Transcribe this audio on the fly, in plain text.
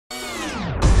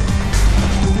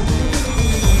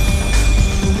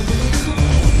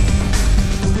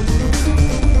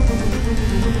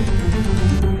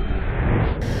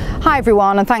Hi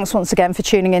everyone, and thanks once again for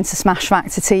tuning in to Smash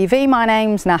Factor TV. My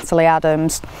name's Natalie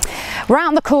Adams. We're out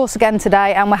on the course again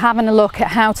today and we're having a look at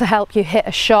how to help you hit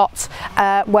a shot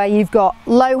where you've got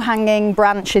low hanging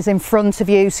branches in front of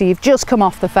you, so you've just come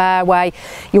off the fairway,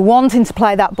 you're wanting to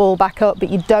play that ball back up but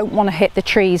you don't want to hit the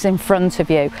trees in front of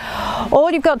you. All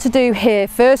you've got to do here,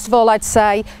 first of all, I'd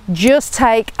say just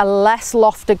take a less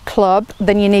lofted club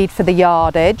than you need for the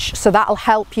yardage, so that'll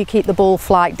help you keep the ball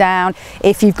flight down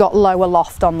if you've got lower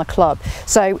loft on the club.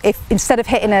 So if instead of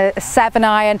hitting a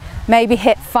 7-iron, maybe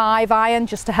hit 5-iron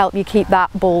just to help you keep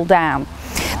that ball down.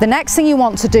 The next thing you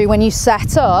want to do when you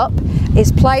set up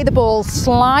is play the ball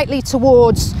slightly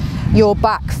towards your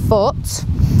back foot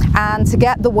and to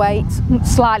get the weight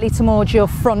slightly towards your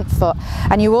front foot.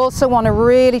 And you also want to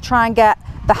really try and get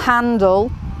the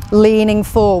handle leaning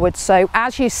forward. So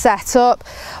as you set up,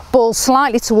 ball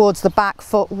slightly towards the back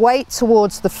foot, weight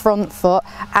towards the front foot,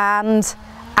 and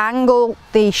angle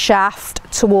the shaft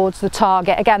towards the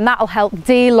target. Again, that'll help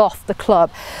de-loft the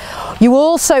club. You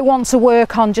also want to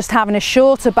work on just having a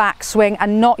shorter backswing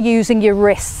and not using your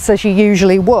wrists as you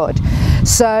usually would.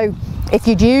 So if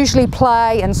you'd usually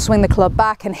play and swing the club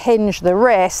back and hinge the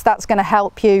wrist, that's going to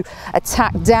help you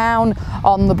attack down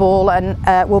on the ball and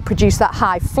will produce that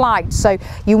high flight. So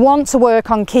you want to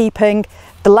work on keeping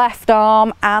the left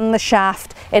arm and the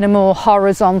shaft in a more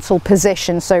horizontal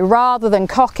position. So rather than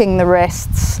cocking the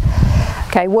wrists,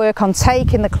 okay, work on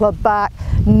taking the club back,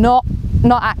 not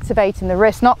activating the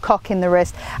wrist, not cocking the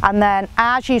wrist, and then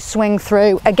as you swing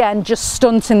through, again, just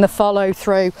stunting the follow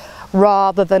through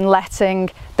rather than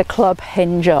letting the club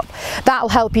hinge up. That'll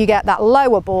help you get that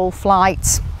lower ball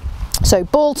flight. So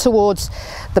ball towards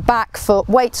the back foot,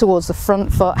 weight towards the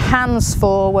front foot, hands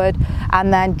forward,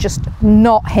 and then just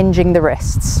not hinging the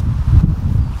wrists.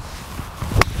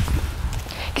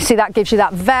 You can see that gives you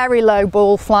that very low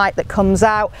ball flight that comes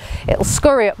out. It'll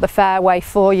scurry up the fairway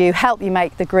for you, help you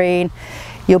make the green.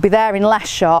 You'll be there in less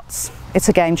shots. It's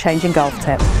a game-changing golf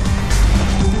tip.